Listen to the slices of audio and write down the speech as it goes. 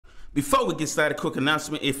Before we get started, quick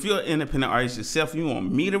announcement. If you're an independent artist yourself, you want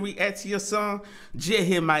me to react to your song, just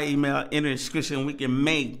hit my email in the description. We can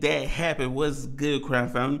make that happen. What's good,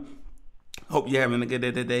 crowd family? Hope you're having a good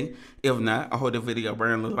day today. If not, I hope the video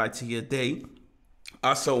burn a little light to your day.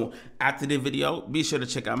 Also, after the video, be sure to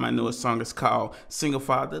check out my newest song. It's called Single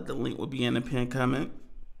Father. The link will be in the pinned comment.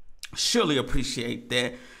 Surely appreciate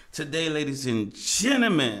that. Today, ladies and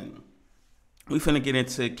gentlemen, we finna get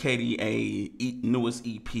into I-DLE newest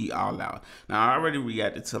EP, All Out. Now, I already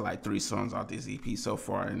reacted to like 3 songs off this EP so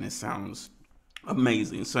far, and it sounds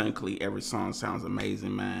amazing. Certainly, every song sounds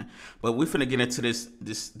amazing, man. But we finna get into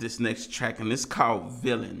this next track, and it's called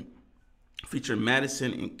Villain, featuring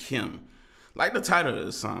Madison and Kim. Like the title of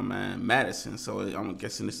the song, man, Madison. So I'm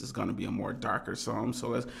guessing this is gonna be a more darker song. So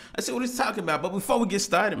let's see what he's talking about. But before we get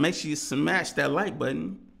started, make sure you smash that like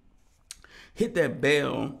button, hit that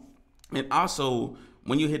bell. And also,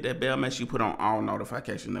 when you hit that bell, make sure you put on all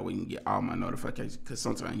notifications. That way you can get all my notifications. Because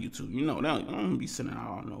sometimes YouTube, you know, they don't be sending out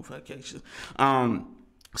all notifications.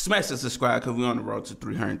 Smash the subscribe because we're on the road to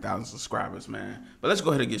 300,000 subscribers, man. But let's go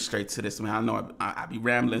ahead and get straight to this, man. I know I be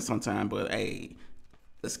rambling sometimes, but hey,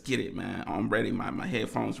 let's get it, man. I'm ready. My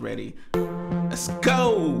headphones ready. Let's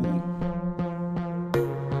go.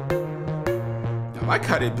 I like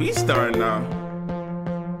how the beat starting now.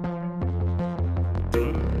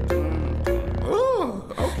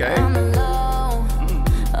 Okay. I'm alone,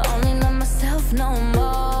 only know myself no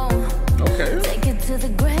more. Okay. Take it to the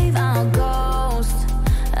grave, I'm a ghost.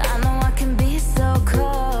 I know I can be so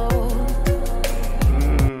cold.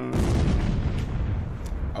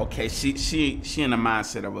 Okay, she in the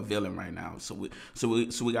mindset of a villain right now. So we're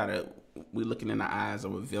looking in the eyes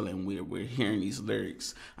of a villain. We're hearing these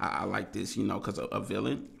lyrics. I like this, you know, because a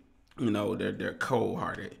villain, you know, they're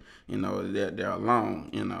cold-hearted. You know, they're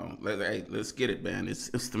alone. You know, let's get it, man. This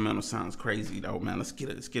instrumental sounds crazy, though, man. Let's get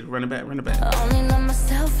it. Run it back. I only know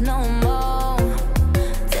myself no more.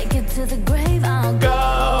 Take it to the grave, I'll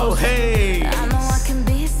go. Hey. I know I can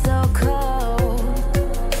be so cold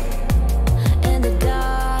in the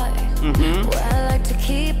dark. Where I like to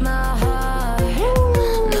keep my heart.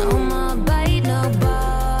 No more bite, no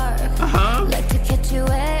bark. Like to catch you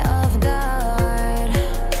way off guard.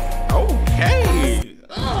 Okay.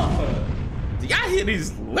 Y'all hear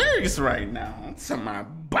these lyrics right now. To my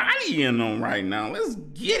body in them right now. Let's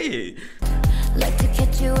get it. Like to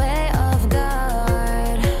catch you way off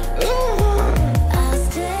guard. I'll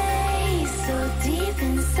stay so deep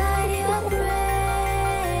inside your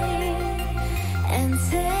brain and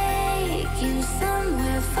take you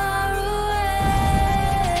somewhere far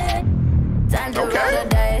away. Time to roll the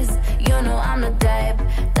dice. You know I'm the type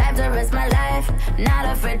to risk my life, not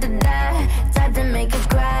afraid to die. Time to make you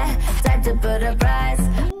cry. Time to put a price.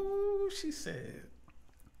 Ooh, she said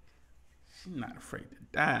she's not afraid to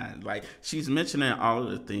die. Like, she's mentioning all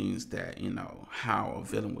of the things that, you know, how a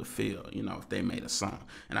villain would feel, you know, if they made a song.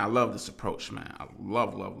 And I love this approach, man. I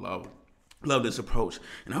love this approach.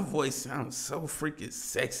 And her voice sounds so freaking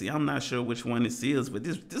sexy. I'm not sure which one this is, but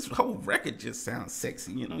this whole record just sounds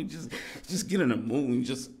sexy. You know, just get in the mood and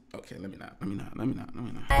just, okay, let me not.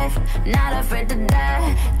 Not afraid to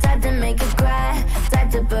die. Time to make you cry. Time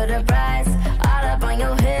to put a price all up on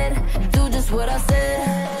your head. Do just what I said.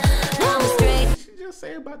 I'm straight. She just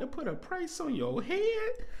say about to put a price on your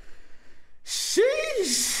head.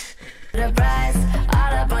 Sheesh. Put a price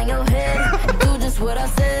all up on your head. Do just what I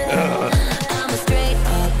said. I'm a straight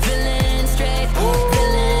up villain, straight up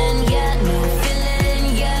villain. Yeah, no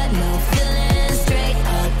feeling, yeah, no feeling. Straight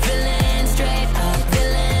up villain, straight up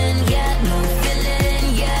villain. Yeah, no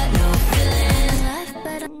feeling, yeah, no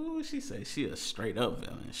feeling. Ooh, she said she a straight up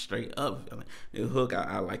villain. The hook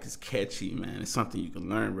I like is catchy, man. It's something you can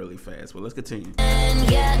learn really fast. But let's continue.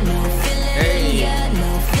 Yeah, no feeling, hey. Yeah,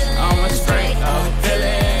 no feeling. I'm a straight up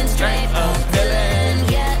villain, straight up villain.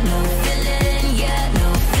 Yeah, no feeling, yeah,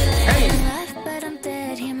 no feeling. Hey. But I'm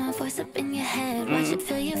dead. Hear my voice up in your head. Watch it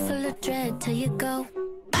fill you full of dread till you go.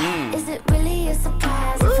 Is it really a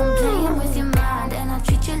surprise if I'm playing with your mind and I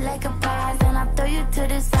treat you like a prize and I throw you to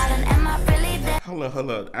the side and am I really dead? Hold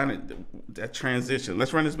up. I need that transition.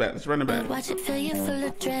 Let's run this back. Watch it fill you full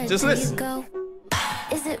of dread just till listen. you go.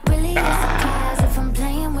 Is it really a surprise if I'm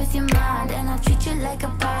playing with your mind and I treat you like a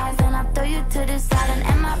prize and I throw you to the side and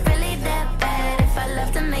am I really that bad if I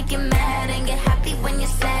love to make you mad and get happy when you're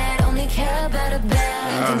sad, only care about a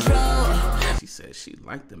bad control. She said she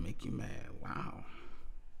liked to make you mad. Wow.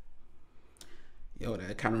 Yo,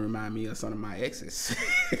 that kind of remind me of some of my exes.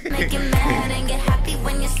 Make you mad and get happy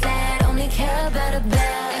when you're sad, only care about a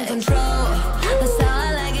bad control. That's how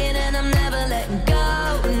I like it and I'm never letting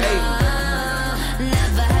go. No,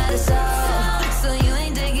 never had a soul, so you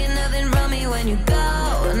ain't taking up when you go.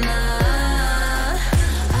 Nah,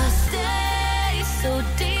 I stay so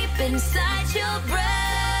deep inside your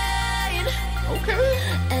brain. Okay.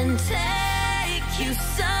 And take you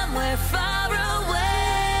somewhere far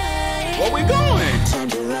away. Where we going? Time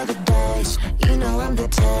to roll the dice. You know I'm the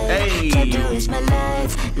type. Hey. Type to risk my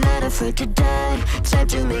life. Not afraid to die. Type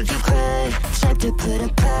to make you cry. Type to put a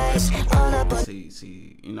price all up on.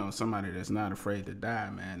 See, you know, somebody that's not afraid to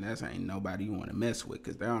die, man, that's ain't nobody you want to mess with,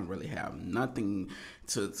 because they don't really have nothing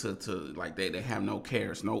to like, they have no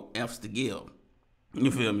cares, no F's to give.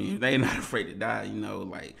 You feel me? They not afraid to die, you know,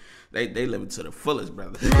 like, they live it to the fullest,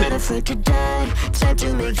 brother. Not afraid to die. Type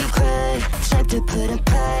to make you cry. Type to put a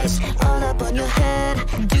price all up on your head.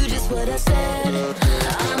 Do just what I said.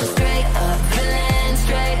 I'm a straight up villain.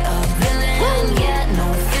 Straight up villain. Yeah,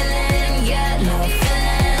 no feeling. Yeah, no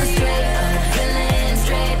feeling. Straight up villain.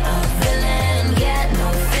 Straight up villain. Yeah, no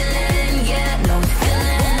feeling. Yeah, no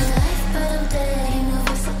feeling. But I'm dead. You know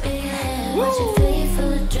what's up in your head. Watch you feel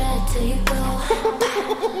full of dread till you go.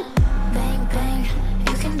 Bang, bang.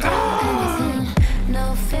 You can do anything.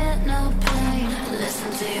 No fear, no pain.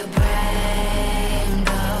 Listen to your brain.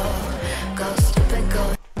 Go stupid,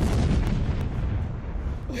 go.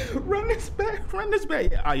 Run this back, run this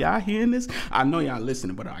back. Are y'all hearing this? I know y'all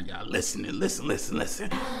listening, but are y'all listening? Listen.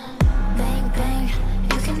 Bang, bang.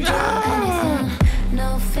 You can do anything.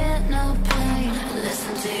 No fear, no pain.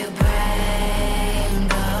 Listen to your brain.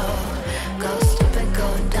 Go stupid,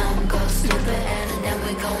 go dumb, go stupid, and then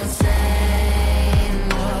we go insane.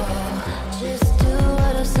 Whoa. Just do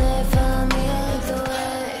what I say, follow me, I lead the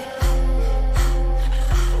way.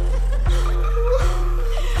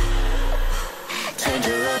 Time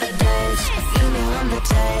to roll the dice. You know I'm the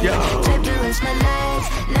type. Yo. Type to risk my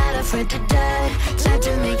life. Not afraid to die. Type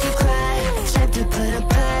to make you cry. Type to put a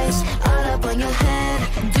price all up on your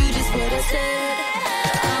head. Do just what I said.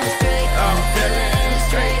 I'm a straight up villain.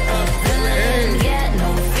 Straight up villain. Yeah, no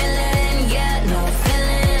feeling. Yeah, no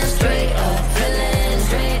feeling. Straight up villain.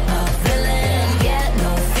 Straight up villain. Yeah, no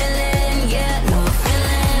feeling. Yeah, no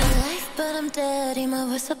feeling. Life, but I'm dead. Hear my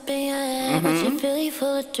voice up in your head. But you feel you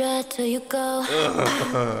full of dread till you go.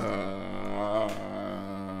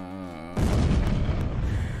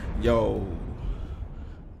 Yo,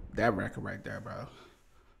 that record right there, bro.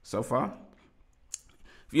 So far,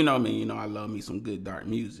 if you know me, you know I love me some good dark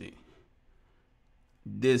music.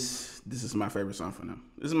 This is my favorite song from them.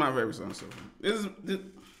 This is my favorite song so far.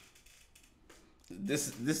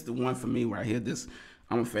 This is the one for me right here.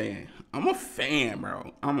 I'm a fan. I'm a fan,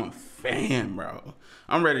 bro.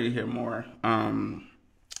 I'm ready to hear more.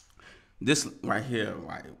 This right here,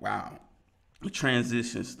 like, wow. The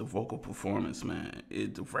transitions, the vocal performance, man.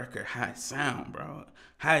 The record, how it sound, bro.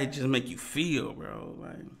 How it just make you feel, bro.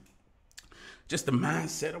 Like, just the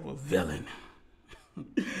mindset of a villain.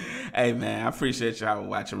 Hey, man, I appreciate y'all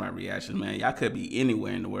watching my reaction, man. Y'all could be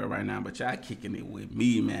anywhere in the world right now, but y'all kicking it with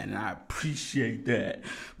me, man, and I appreciate that.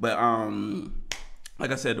 But,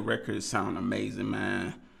 like I said, the records sound amazing,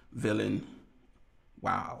 man. Villain,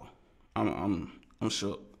 wow. I'm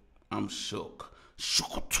shook. I'm shook.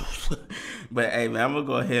 But hey, man, I'm gonna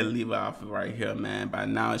go ahead and leave it off right here, man. By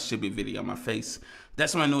now it should be a video on my face.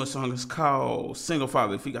 That's my newest song. It's called Single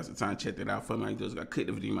Father. If you got some time, check that out for me. I do is I click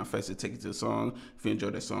the video in my face and take it to the song. If you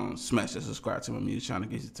enjoyed that song, smash that subscribe to my music channel.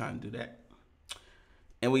 Gives you time to do that.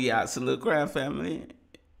 And we out. Salute, Crime family.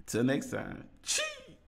 Till next time. Cheers.